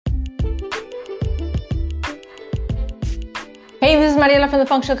this is Mariela from The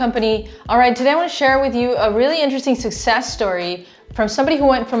Functional Company. All right, today I want to share with you a really interesting success story from somebody who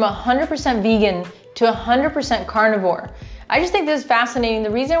went from 100% vegan to 100% carnivore. I just think this is fascinating. The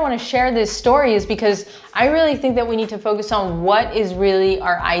reason I want to share this story is because I really think that we need to focus on what is really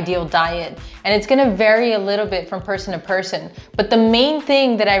our ideal diet. And it's going to vary a little bit from person to person. But the main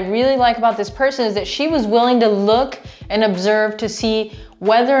thing that I really like about this person is that she was willing to look and observe to see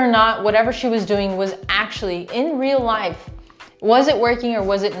whether or not whatever she was doing was actually in real life. Was it working or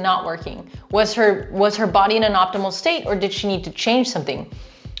was it not working? Was her body in an optimal state, or did she need to change something?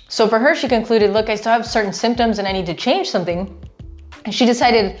 So for her, she concluded, look, I still have certain symptoms and I need to change something. And she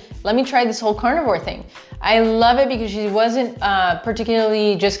decided, let me try this whole carnivore thing. I love it because she wasn't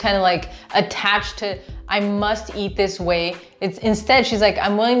particularly just kind of like attached to, I must eat this way. Instead, she's like,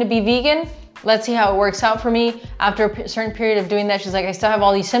 I'm willing to be vegan. Let's see how it works out for me. After a certain period of doing that, she's like, I still have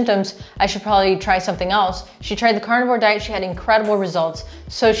all these symptoms. I should probably try something else. She tried the carnivore diet. She had incredible results.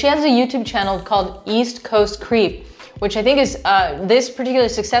 So she has a YouTube channel called East Coast Creep, which I think is this particular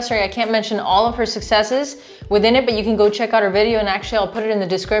success story. I can't mention all of her successes within it, but you can go check out her video, and actually I'll put it in the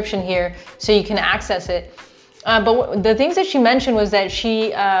description here so you can access it. But the things that she mentioned was that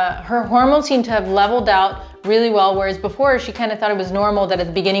her hormones seemed to have leveled out really well, whereas before she kind of thought it was normal that at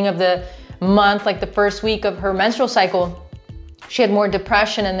the beginning of the month, like the first week of her menstrual cycle, she had more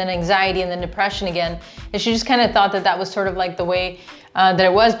depression and then anxiety and then depression again. And she just kind of thought that that was sort of like the way that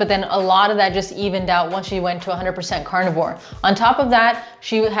it was, but then a lot of that just evened out once she went to 100% carnivore. On top of that,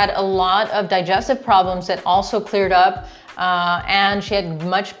 she had a lot of digestive problems that also cleared up, and she had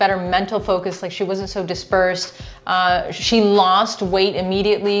much better mental focus, like she wasn't so dispersed. She lost weight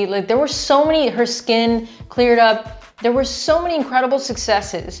immediately. Like there were so many, her skin cleared up. There were so many incredible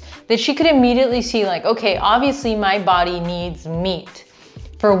successes that she could immediately see, like, okay, obviously my body needs meat.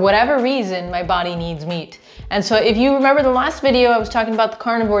 For whatever reason, my body needs meat. And so if you remember the last video, I was talking about the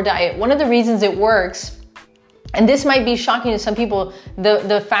carnivore diet. One of the reasons it works, and this might be shocking to some people,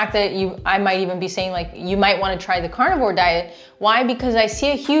 the fact that I might even be saying like, you might want to try the carnivore diet. Why? Because I see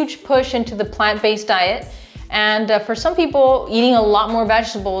a huge push into the plant-based diet. And for some people, eating a lot more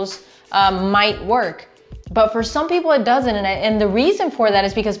vegetables might work. But for some people it doesn't, and the reason for that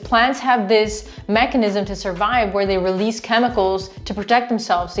is because plants have this mechanism to survive where they release chemicals to protect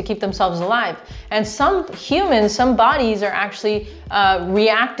themselves, to keep themselves alive. And some humans, some bodies are actually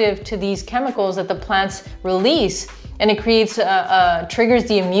reactive to these chemicals that the plants release, and it creates, triggers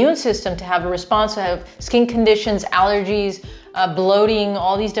the immune system to have a response, to have skin conditions, allergies, bloating,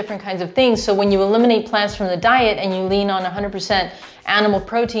 all these different kinds of things. So when you eliminate plants from the diet and you lean on 100% animal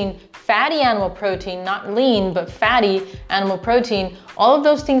protein, fatty animal protein, not lean, but fatty animal protein, all of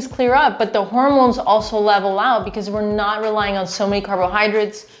those things clear up, but the hormones also level out because we're not relying on so many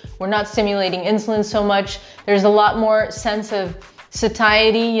carbohydrates. We're not stimulating insulin so much. There's a lot more sense of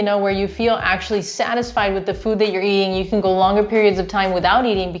satiety, you know, where you feel actually satisfied with the food that you're eating. You can go longer periods of time without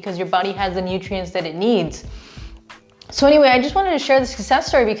eating because your body has the nutrients that it needs. So anyway, I just wanted to share the success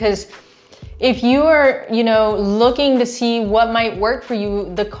story because if you are, you know, looking to see what might work for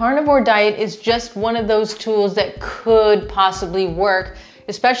you, the carnivore diet is just one of those tools that could possibly work,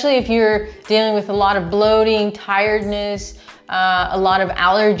 especially if you're dealing with a lot of bloating, tiredness, a lot of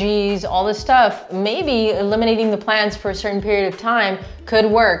allergies, all this stuff. Maybe eliminating the plants for a certain period of time could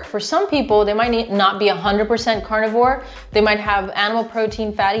work. For some people, they might not be 100% carnivore. They might have animal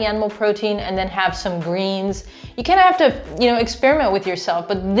protein, fatty animal protein, and then have some greens. You kind of have to, you know, experiment with yourself.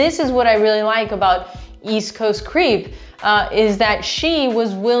 But this is what I really like about East Coast Creep, is that she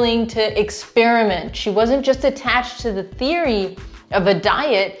was willing to experiment. She wasn't just attached to the theory of a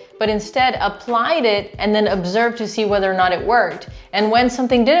diet, but instead applied it and then observed to see whether or not it worked. And when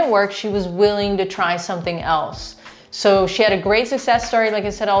something didn't work, she was willing to try something else. So she had a great success story. Like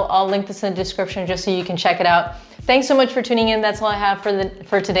I said, I'll link this in the description just so you can check it out. Thanks so much for tuning in. That's all I have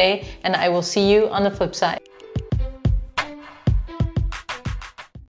for today, and I will see you on the flip side.